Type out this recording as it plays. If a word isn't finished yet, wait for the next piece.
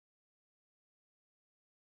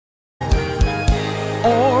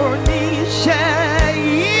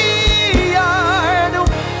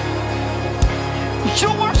You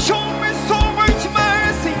are showing me so much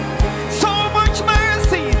mercy, so much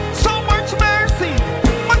mercy, so much mercy,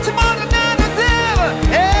 much more than I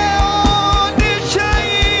deserve.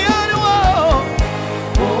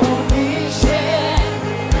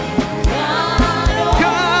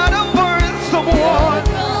 God above someone.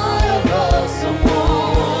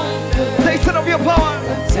 Taste it of your power.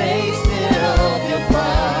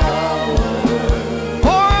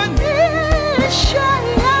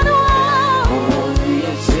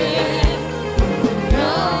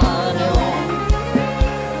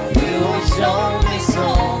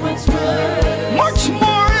 Much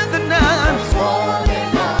more than I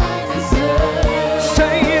deserve.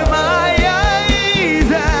 Say my eyes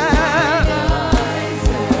have.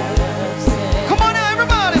 Come on now,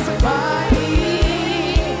 everybody. Say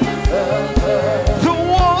the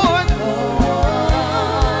wonders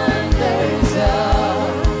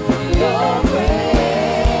of your grace.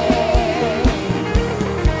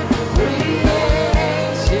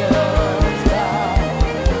 Creation's God.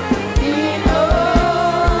 In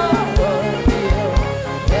all of you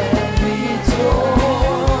and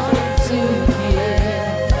rejoice to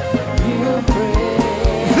give you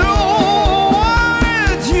praise. The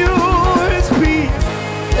words you speak.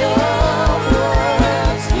 The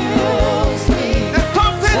words you speak. The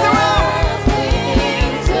tongue is around.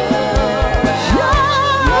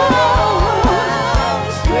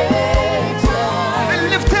 And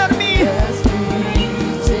lifted me.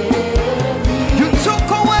 You took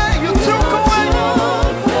away. You took away.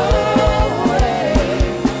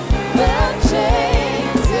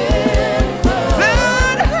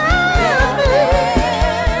 That had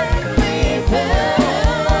me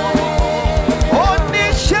bound.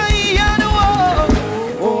 Onishayano.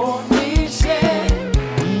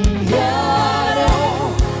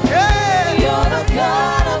 Yeah. You're the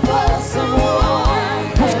God of awesome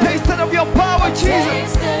wonders. We've tasted of your power,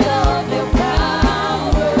 Jesus. Tasted of your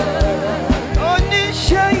power.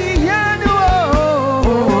 Onishayano.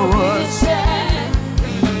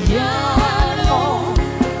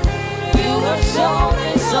 You have shown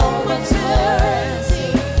me so much mercy,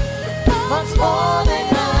 much more than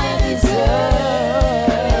I deserve.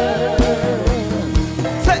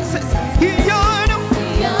 Say, Iyano,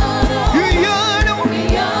 Iyano,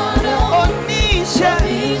 Onisha,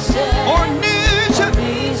 Onisha,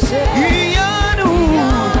 Iyano,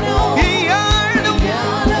 Iyano,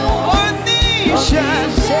 Onisha,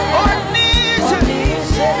 Onisha,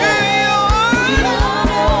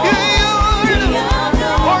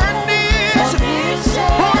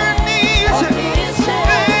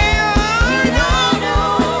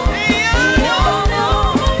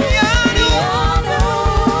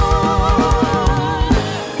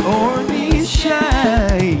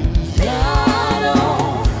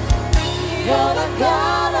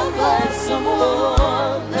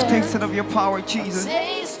 tasted of your power, Jesus.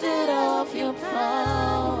 Tasted of your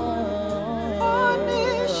power.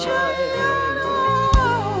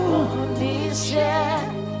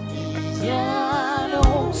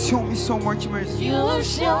 Show me so much mercy. You have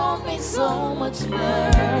shown me so much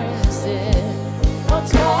mercy.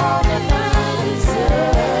 Much more than I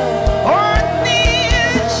deserve.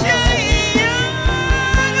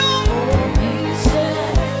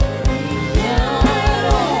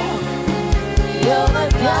 You're the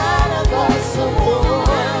God of awesome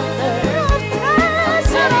wonders.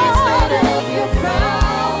 Tasted of your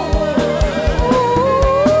power.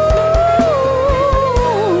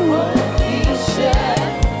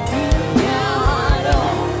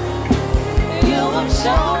 You have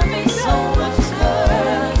shown me so much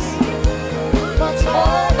mercy.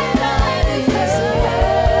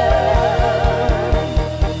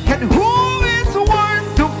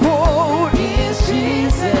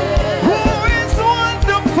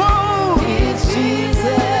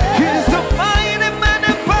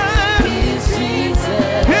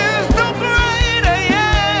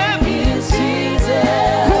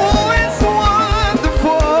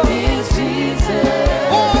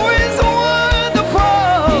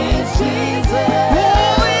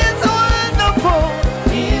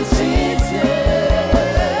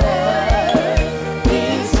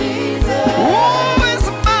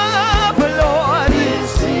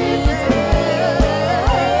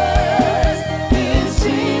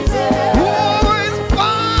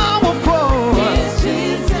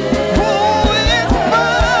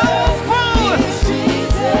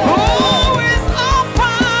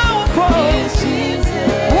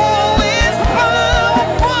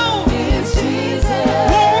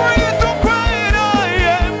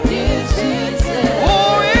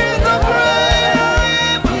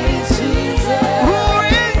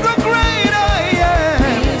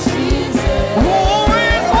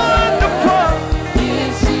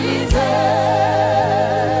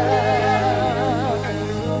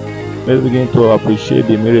 Let's begin to appreciate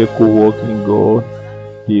the miracle working God,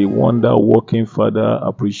 the wonder working Father.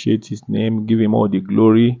 Appreciate his name. Give him all the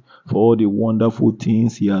glory for all the wonderful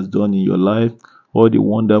things he has done in your life, all the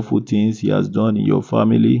wonderful things he has done in your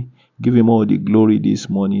family. Give him all the glory this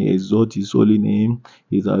morning. Exalt his holy name.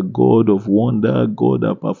 He's a God of wonder, God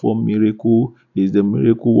that perform miracle. He's the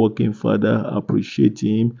miracle working Father. Appreciate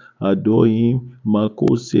him, adore him.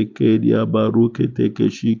 Mako seke dia baruke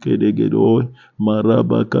teke shike degedo.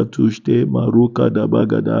 Maraba katushte maruka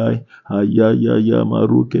dabagadai. Ayaya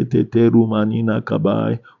maruke teteru manina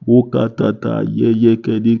kabai. Ukatata yeye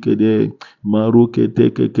kedi kede. Maruke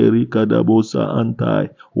teke kerika dabosa antai.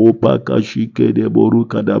 Opaka shike de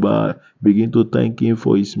boruka dabai. Begin to thank him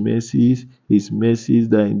for his mercies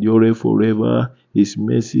that endure forever, his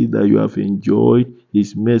mercy that you have enjoyed,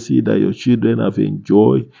 his mercy that your children have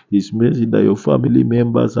enjoyed, his mercy that your family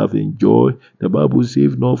members have enjoyed. The Bible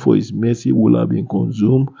says, if not for his mercy, will have been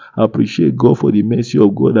consumed. Appreciate God for the mercy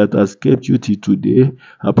of God that has kept you till today.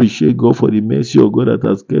 Appreciate God for the mercy of God that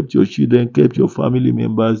has kept your children, kept your family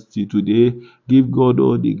members till today. Give God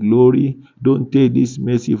all the glory. Don't take this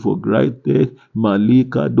mercy for granted.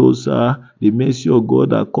 Malika dosa, the mercy of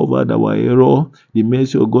God that covered our error, the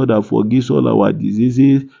mercy of God that forgives all our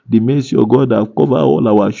diseases, the mercy of God that covers all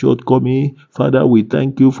our shortcomings. Father, we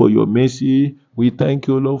thank you for your mercy. We thank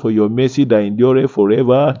you, Lord, for your mercy that endureth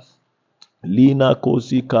forever. Lina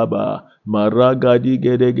kosi kaba, maragadi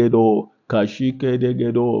gedegedo, kashike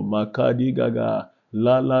degedo, makadi gaga,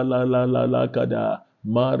 la kada,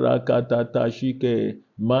 marakata tashike,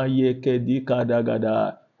 mayeke di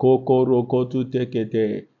kadagada, kokoro kotu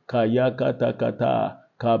tekete, kayakata kata,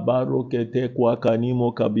 kabaro kete kwa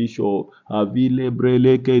kanimo kabisho, avile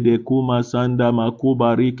breleke de kuma sanda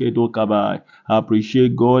makubarike do kabai.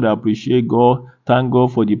 Appreciate God. Thank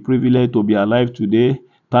God for the privilege to be alive today.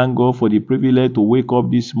 Thank God for the privilege to wake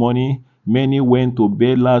up this morning. Many went to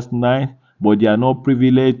bed last night, but they are not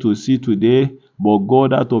privileged to see today. But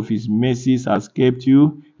God, out of his mercies, has kept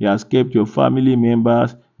you. He has kept your family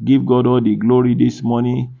members. Give God all the glory this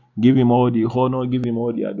morning. Give him all the honor. Give him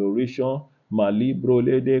all the adoration. Malibro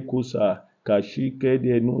lede kusa. Kashike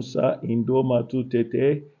de nusa indoma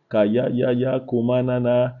tutete. Kayaya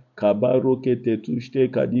kumanana. Kabaroke tetushte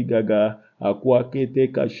kadigaga. Akwakete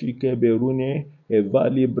kashike berune.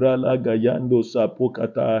 Evali brala gayando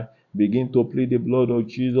sapokata. Begin to plead the blood of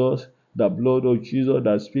Jesus. The blood of Jesus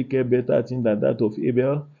that speak a better thing than that of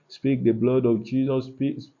Abel. Speak the blood of Jesus.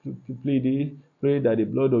 Plead it. Pray that the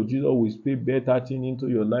blood of Jesus will speak better thing into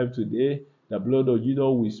your life today. The blood of Jesus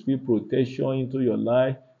will speak protection into your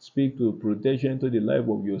life. Speak to protection into the life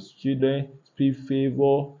of your children. Speak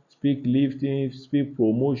favor. Speak lifting. Speak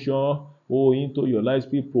promotion. Oh, into your life.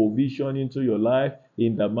 Speak provision into your life.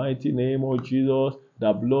 In the mighty name of Jesus.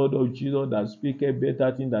 The blood of Jesus that speak a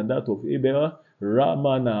better thing than that of Abel.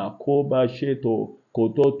 Ramana koba sheto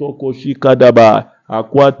kototo koshikadaba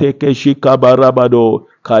akwateke shikabarabado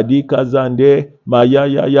kadika zande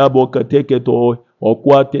mayaya yabo kateketo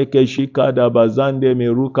okwateke shikadaba zande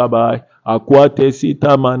merukaba akwate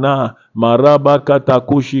sita mana maraba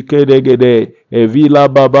katakushikedegede evila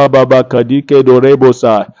baba baba kadike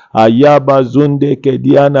dorebosa ayaba zunde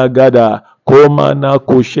kediana gada koma na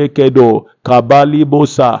kushekedo kabali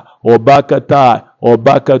bosa obakata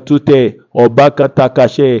obakatute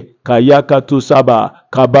obakatakashe kayakatu saba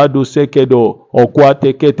kabadu sekedo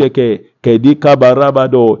okwateketeke kedika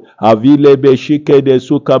barabado avile beshike de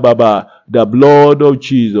sukababa. The blood of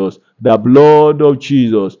Jesus, the blood of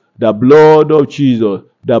Jesus, the blood of Jesus,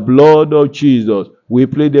 the blood of Jesus. We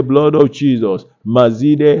plead the blood of Jesus.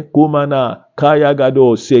 Mazide kumana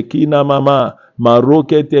kayagado sekina mama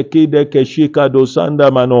maroke tekide keshika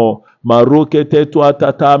dosanda mano maroke tetwa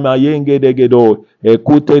tata mayenge degedo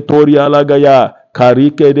ekute tori alagaya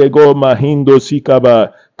karike dego mahindo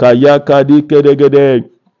sikaba kayaka dike degede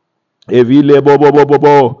evile bobo bobo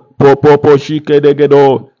bobo popo shike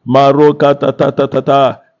degedo maroka tata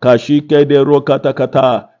tata kashike de roka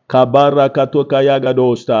takata kabara katoka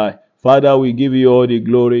yagado stai. Father, we give you all the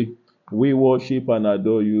glory. We worship and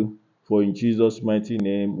adore you. For in Jesus' mighty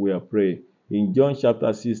name we are praying. In John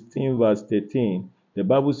chapter 16, verse 13, the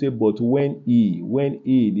Bible says, but when he,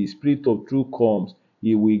 the Spirit of truth comes,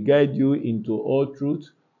 he will guide you into all truth.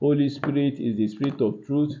 Holy Spirit is the Spirit of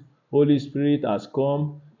truth. Holy Spirit has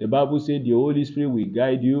come. The Bible says the Holy Spirit will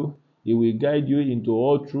guide you. He will guide you into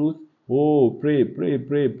all truth. Oh, pray.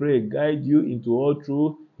 Guide you into all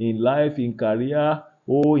truth in life, in career,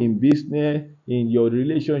 oh, in business, in your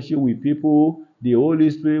relationship with people. The Holy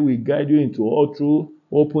Spirit will guide you into all truth.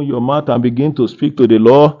 Open your mouth and begin to speak to the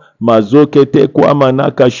Lord. Mazokete kwa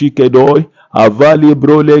manaka shikedoi. Avali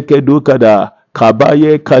brole kedukada.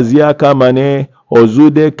 kabaye kaziaka mane,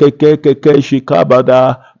 ozude keke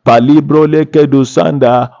shikabada, palibro leke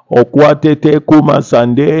dusanda, okwatete kuma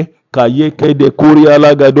sande, kayeke de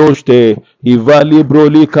kuriala gadoshte, ivali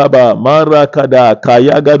broli kaba, marakada,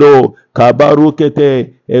 kayagado,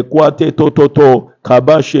 kabarukete, ekwate tototo,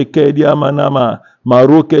 kabasheke diamanama,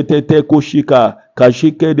 marukete te kushika,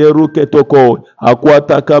 kashike de ruke toko,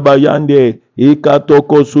 akwata kabayande,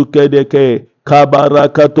 ikatoko sukedeke,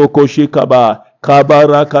 kabarakato koshikaba,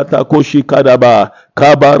 kabarakata koshikadaba,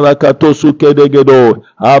 kabarakato sukedegedo.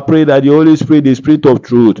 I pray that the Holy Spirit, the Spirit of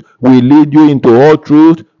truth, will lead you into all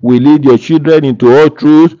truth, will lead your children into all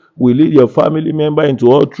truth, will lead your family member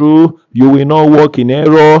into all truth. You will not walk in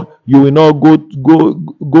error. You will not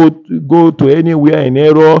go to anywhere in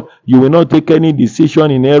error. You will not take any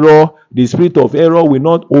decision in error. The spirit of error will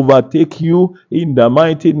not overtake you in the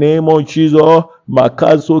mighty name of Jesus.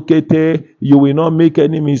 Makazokete. You will not make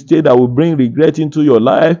any mistake that will bring regret into your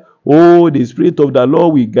life. Oh, the Spirit of the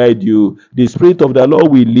Lord will guide you. The Spirit of the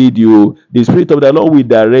Lord will lead you. The Spirit of the Lord will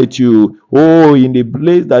direct you. Oh, in the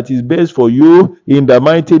place that is best for you. In the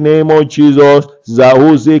mighty name of Jesus.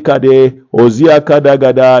 Zahoze kade, Ozia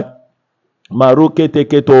kadagada, Maruke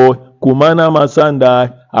teketo, Kumana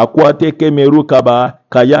masanda, Akwateke merukaba,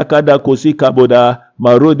 Kayakada kosikaboda,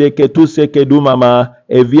 Marode ketuse kedumama,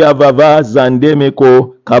 Evia vava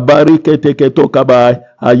zandemeko, Kabari keteketo kabai,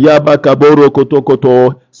 Ayaba kaboro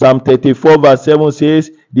kotokoto. Psalm 34 verse 7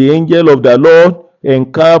 says, the angel of the Lord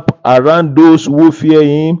encamp around those who fear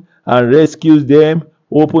him and rescues them.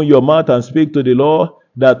 Open your mouth and speak to the Lord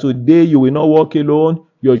that today you will not walk alone.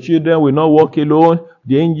 Your children will not walk alone.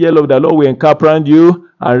 The angel of the Lord will encamp around you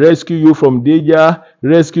and rescue you from danger,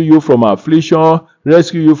 rescue you from affliction,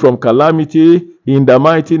 rescue you from calamity. In the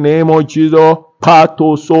mighty name of Jesus,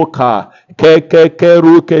 Pato Soka,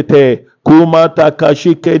 Kekekerukete, Kumata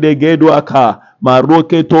Kashike de Gedwaka,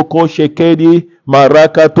 Maroke Toko Shekedi,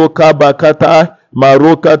 Maraka Toka Bakata,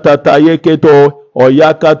 Maroka Tatayeketo,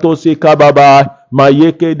 Oyakato Sikababa,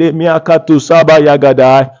 Mayeke de Miakatu Saba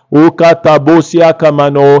Yagada, Ukatabosia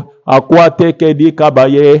Kamano, Akwateke di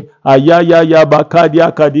Kabaye, Ayaya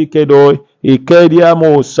Yabakadia Kadikedo, Ikedia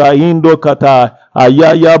Mo Saindo Kata,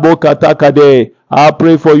 Ayaya Bokata Kade. I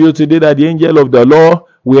pray for you today that the angel of the Lord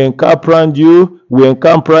will encamp around you, will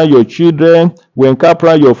encamp around your children, will encamp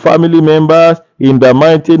around your family members. In the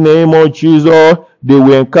mighty name of Jesus, they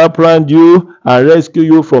will encamp around you and rescue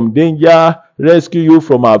you from danger, rescue you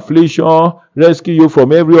from affliction, rescue you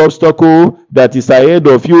from every obstacle that is ahead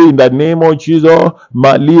of you in the name of Jesus.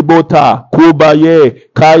 Malibota,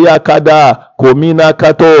 Kubaye, Kaya Kada, Komina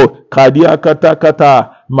Kato, Kadia Kata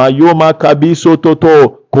Kata, Mayoma Kabiso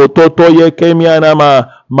Toto, Kototo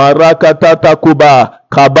Yekemianama, Marakata Takuba,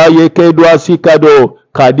 Kabaye Kedwa Sikado,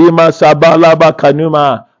 Kadima Sabalaba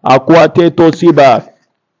Kanuma, Akwate Tosiba,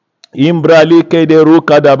 Imbrali Kederu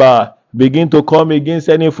Kadaba. Begin to come against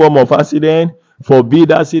any form of accident,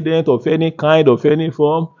 forbid accident of any kind, of any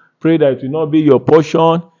form. Pray that it will not be your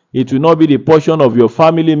portion. It will not be the portion of your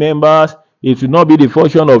family members. It will not be the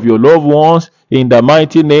portion of your loved ones. In the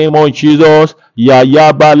mighty name of Jesus.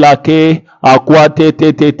 Yayabalake, Akwate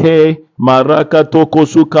Tete, Maraka Toko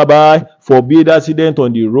Sukabai. Forbid accident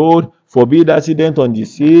on the road. Forbid accident on the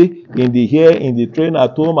sea, in the air, in the train,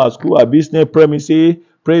 at home, at school, at business premises.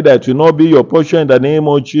 Pray that it will not be your portion in the name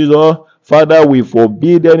of Jesus. Father, we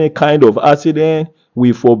forbid any kind of accident.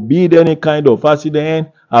 We forbid any kind of accident.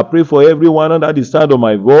 I pray for everyone under the sound of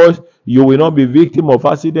my voice. You will not be victim of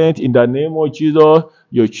accident in the name of Jesus.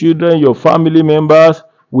 Your children, your family members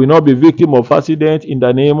will not be victim of accident in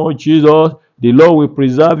the name of Jesus. The Lord will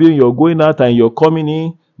preserve you in your going out and your coming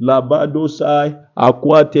in. Labadosai,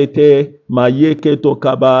 Akwatete, Mayeke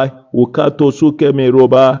Tokabai, Ukato Suke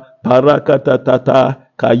Meroba, Parakatatata,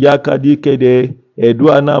 Kayaka Dikede,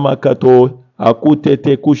 Edwana Makato,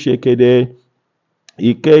 Akutete Kushekede,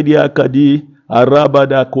 Ikedia Kadi,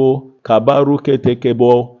 Arabadako, Kabaruke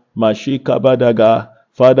Tekebo, Mashika Badaga.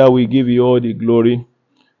 Father, we give you all the glory.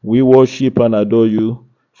 We worship and adore you.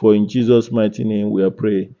 For in Jesus' mighty name we are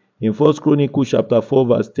praying. In 1 Chronicles chapter 4,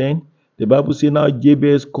 verse 10, the Bible says, now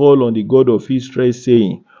Jabez called on the God of Israel,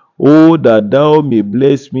 saying, oh, that thou may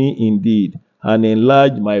bless me indeed, and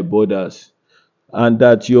enlarge my borders, and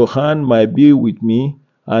that your hand might be with me,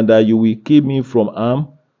 and that you will keep me from harm,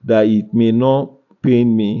 that it may not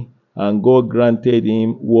pain me. And God granted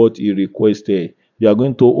him what he requested. You are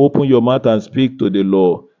going to open your mouth and speak to the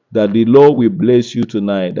Lord, that the Lord will bless you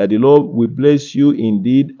tonight, that the Lord will bless you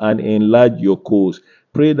indeed and enlarge your cause.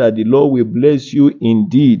 Pray that the Lord will bless you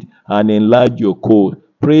indeed and enlarge your cause.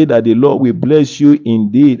 Pray that the Lord will bless you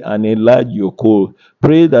indeed and enlarge your coast.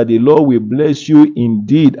 Pray that the Lord will bless you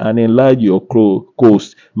indeed and enlarge your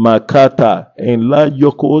coast. Makata, enlarge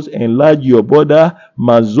your coast, enlarge your border.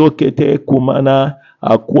 Mazokete kumana,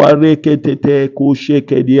 akware ketete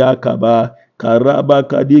kushekedi akaba, karaba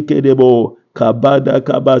kadikedebo, kabada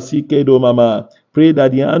kabasikedo mama. Pray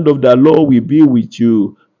that the hand of the Lord will be with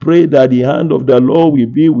you. Pray that the hand of the Lord will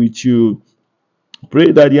be with you.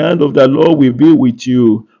 Pray that the hand of the Lord will be with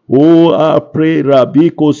you. Oh, I pray,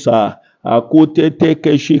 Rabikosa, Akute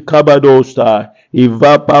teke shikabadosta,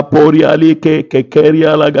 Ivapa porialike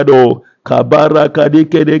kekeria lagado, Kabara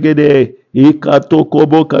kadike degede,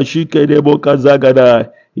 Ikatokobo kashike debo kazagada,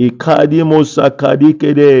 Ikadi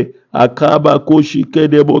mosakadike de, Akaba koshike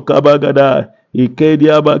debo kabagada,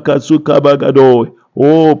 Ikediaba kasukabagado.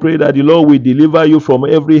 Oh, pray that the Lord will deliver you from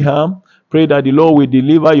every harm. Pray that the Lord will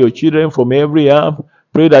deliver your children from every harm.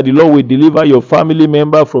 Pray that the Lord will deliver your family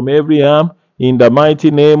member from every harm. In the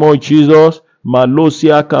mighty name of Jesus.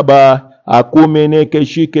 Malosi akaba, akumene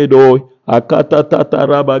keshikedo, akata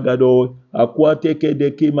tatarabagado, akwateke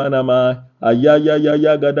de kimanama, ayaya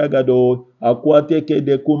yaya gadagado, akwateke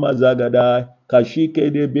de kumazagada,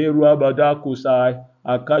 kashike de beru abadakusai,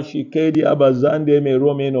 akashike de abazande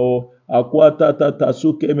meromeno, akwata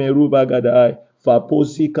tatasuke merubagadai,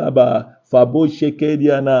 faposi kaba, fabo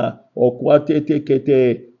shekediana, okwate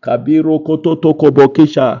tekete, kabiro kototo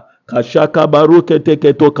kobokisha, kashaka barukete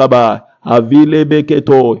keto kaba, avile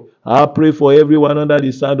beketo. I pray for everyone under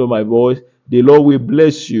the sound of my voice. The Lord will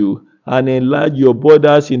bless you and enlarge your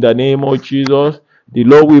borders in the name of Jesus. The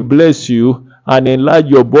Lord will bless you and enlarge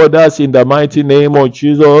your borders in the mighty name of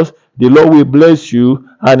Jesus. The Lord will bless you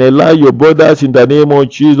and enlarge your borders in the name of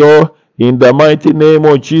Jesus. In the mighty name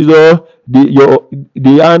of Jesus,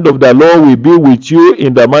 the hand of the Lord will be with you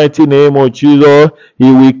in the mighty name of Jesus.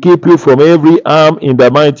 He will keep you from every harm in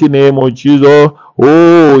the mighty name of Jesus.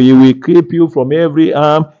 Oh, He will keep you from every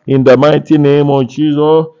harm in the mighty name of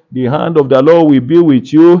Jesus. The hand of the Lord will be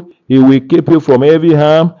with you. He will keep you from every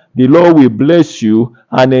harm. The Lord will bless you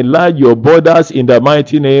and enlarge your borders in the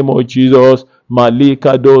mighty name of Jesus.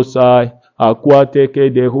 Malika dosai, akwateke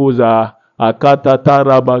dehuza, akata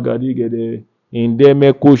tarabagadigede,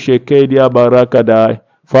 indeme kushekedia barakadai.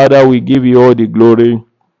 Father, we give you all the glory.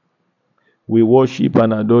 We worship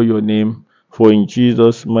and adore your name. For in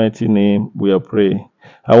Jesus' mighty name we are praying.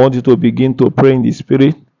 I want you to begin to pray in the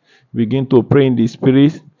Spirit. Begin to pray in the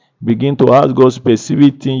Spirit. Begin to ask God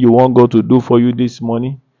specific thing you want God to do for you this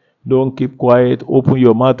morning. Don't keep quiet. Open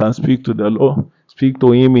your mouth and speak to the Lord. Speak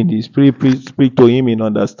to Him in the Spirit. Please speak to Him in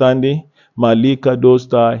understanding. Malika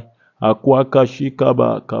dostai. Akwaka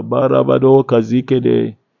shikaba. Kabarabado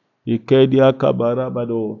kazikede. Ikedia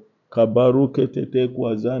kabarabado. Kabaruke tete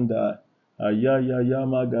kwazanda.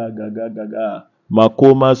 Ayayayama gaga.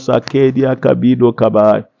 Makoma sakedia kabido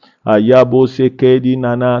kabai. Ayabo sekedi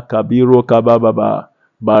nana kabiro kabababa.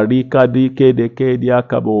 Barika dike deke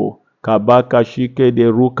diakabo. Kabaka shike de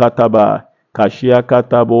rukataba. Kashia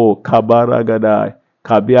katabo. Kabara gadai.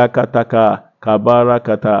 Kabia kataka. Kabara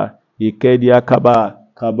kata. Ikedia kaba.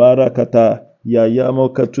 Kabara kata. Yayamo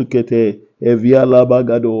katukete. Evia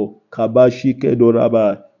labagado. Kabashike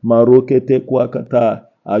doraba. Marokete kwa kata.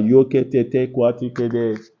 Ayokete te kwa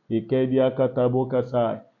tikede. Ikedia katabo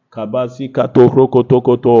kasai. Kabasi katoko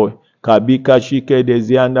tokoto. Kabika shike de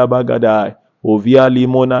zianda bagadai. Ovia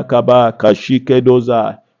limona kaba kashike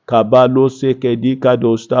doza. Kabalo seke dika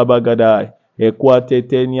dosta bagadai. Ekwate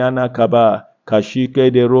tenyana kaba.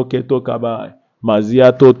 Kashike de roketo kaba.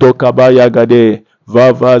 Mazia toto kaba yagade.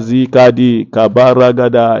 Vavazi kadi kabara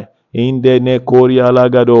gadai. Inde ne koria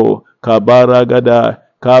lagado. Kabara gadai.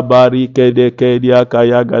 Kabari kede kedia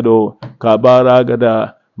kayagado. Kabara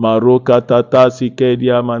gada. Maroka tata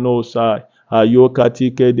sikedia manosai. Ayoka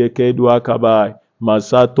tike de kedua kabai.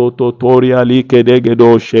 Masato totoria like de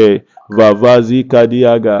gedoshe. Vavazi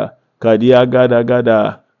kadiaga. Kadiaga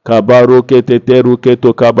dagada. Kabaro keteteru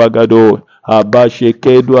keto kabagado. Abashe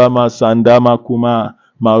kedua masandama kuma.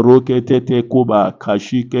 Maroke tete kuba.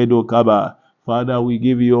 Kashikedo kaba. Father, we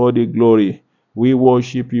give you all the glory. We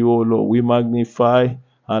worship you, O Lord. We magnify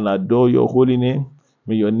and adore your holy name.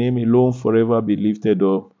 May your name alone forever be lifted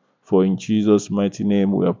up. For in Jesus' mighty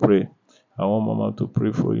name we are praying. I want Mama to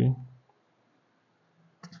pray for you.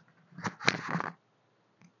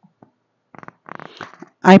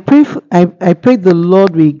 I pray the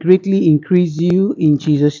Lord will greatly increase you in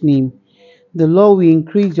Jesus' name. The Lord will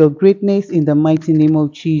increase your greatness in the mighty name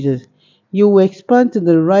of Jesus. You will expand to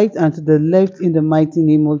the right and to the left in the mighty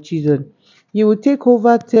name of Jesus. You will take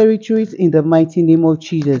over territories in the mighty name of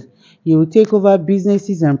Jesus. You will take over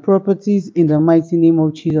businesses and properties in the mighty name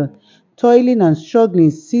of Jesus. toiling and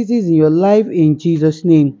struggling ceases in your life in Jesus'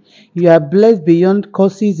 name. You are blessed beyond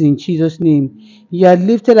curses in Jesus' name. You are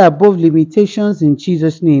lifted above limitations in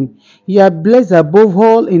Jesus' name. You are blessed above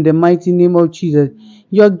all in the mighty name of Jesus.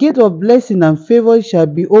 Your gate of blessing and favor shall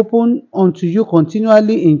be open unto you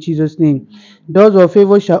continually in Jesus' name. Doors of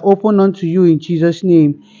favor shall open unto you in Jesus'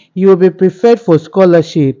 name. You will be preferred for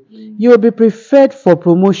scholarship. You will be preferred for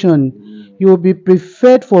promotion. You will be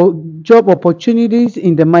preferred for job opportunities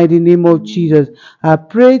in the mighty name of Jesus. I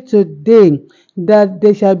pray today that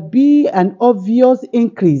there shall be an obvious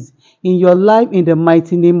increase in your life in the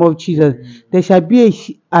mighty name of Jesus. There shall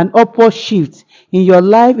be an upward shift in your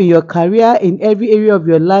life, in your career, in every area of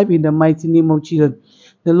your life in the mighty name of Jesus.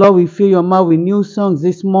 The Lord will fill your mouth with new songs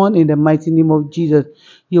this morning in the mighty name of Jesus.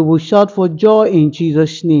 You will shout for joy in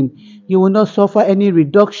Jesus' name. You will not suffer any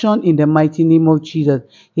reduction in the mighty name of Jesus.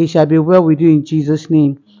 It shall be well with you in Jesus'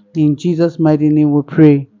 name. In Jesus' mighty name we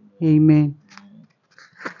pray. Amen.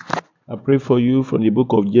 I pray for you from the book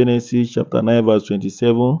of Genesis, chapter 9, verse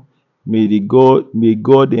 27. May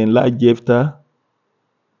God enlarge Jephthah.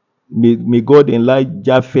 May God enlarge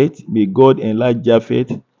Japheth. May God enlarge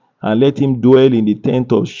Japheth, and let him dwell in the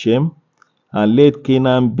tent of Shem, and let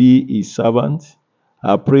Canaan be his servant.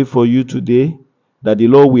 I pray for you today that the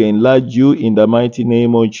Lord will enlarge you in the mighty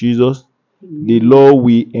name of Jesus. The Lord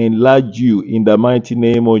will enlarge you in the mighty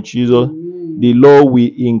name of Jesus. The Lord will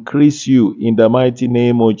increase you in the mighty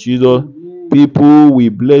name of Jesus. People will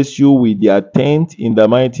bless you with their tent in the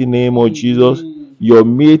mighty name of Jesus. Your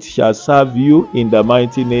mate shall serve you in the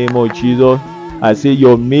mighty name of Jesus. I say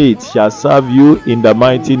your mate shall serve you in the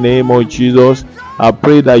mighty name of Jesus. I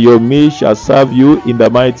pray that your mate shall serve you in the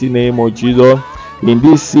mighty name of Jesus. In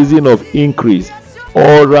this season of increase,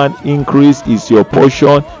 all round increase is your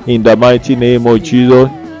portion in the mighty name of Jesus.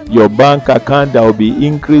 Your bank account, there will be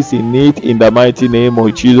increase in it in the mighty name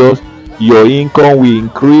of Jesus. Your income will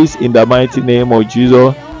increase in the mighty name of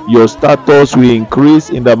Jesus. Your status will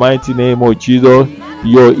increase in the mighty name of Jesus.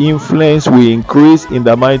 Your influence will increase in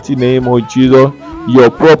the mighty name of Jesus.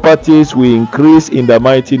 Your properties will increase in the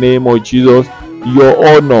mighty name of Jesus. Your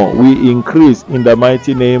honor will increase in the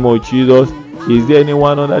mighty name of Jesus. Is there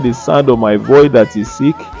anyone under the sound of my voice that is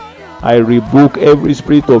sick? I rebuke every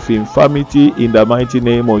spirit of infirmity in the mighty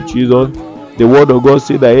name of Jesus. The word of God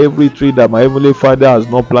said that every tree that my heavenly Father has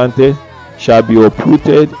not planted shall be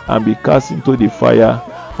uprooted and be cast into the fire.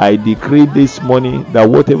 I decree this morning that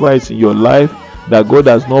whatever is in your life that God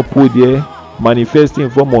has not put there, manifesting in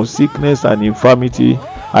form of sickness and infirmity,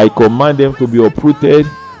 I command them to be uprooted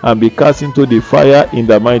and be cast into the fire in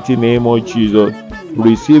the mighty name of Jesus.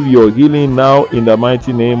 Receive your healing now in the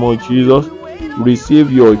mighty name of Jesus. Receive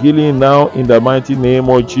your healing now in the mighty name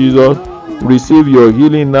of Jesus. Receive your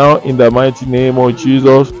healing now in the mighty name of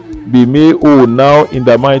Jesus. Be made whole now in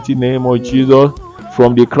the mighty name of Jesus.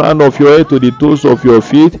 From the crown of your head to the toes of your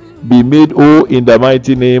feet, be made whole in the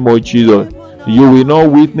mighty name of Jesus. You will not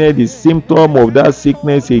witness the symptom of that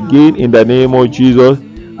sickness again in the name of Jesus.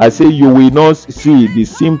 I say you will not see the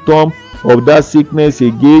symptom of that sickness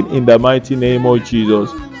again in the mighty name of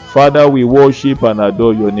Jesus. Father, we worship and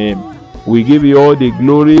adore your name. We give you all the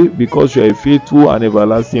glory because you are a faithful and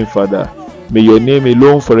everlasting Father. May your name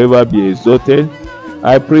alone forever be exalted.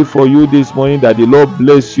 I pray for you this morning that the Lord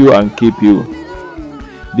bless you and keep you.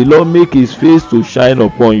 The Lord make his face to shine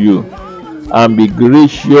upon you and be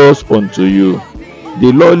gracious unto you.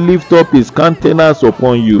 The Lord lift up his countenance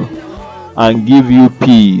upon you and give you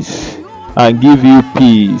peace, and give you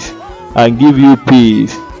peace, and give you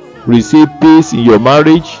peace. Receive peace in your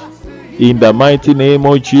marriage in the mighty name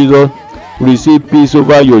of Jesus. Receive peace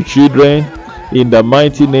over your children in the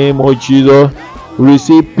mighty name of Jesus.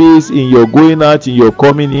 Receive peace in your going out, in your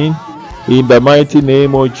coming in the mighty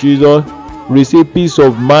name of Jesus. Receive peace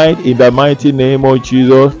of mind in the mighty name of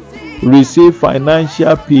Jesus. Receive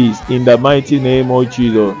financial peace in the mighty name of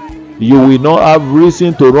Jesus. You will not have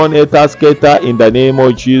reason to run scatter in the name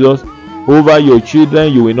of Jesus. Over your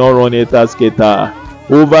children, you will not run scatter.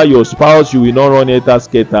 Over your spouse, you will not run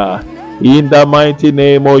scatter. In the mighty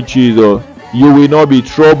name of Jesus, you will not be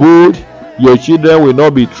troubled. Your children will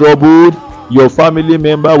not be troubled. Your family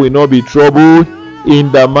member will not be troubled.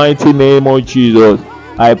 In the mighty name of Jesus,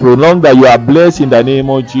 I pronounce that you are blessed in the name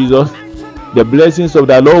of Jesus. The blessings of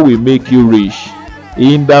the Lord will make you rich.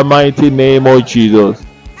 In the mighty name of Jesus.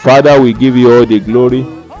 Father, we give you all the glory.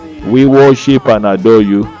 We worship and adore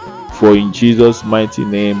you. For in Jesus' mighty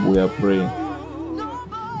name we are praying.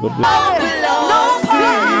 God bless. No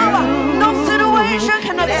power, no situation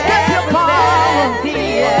can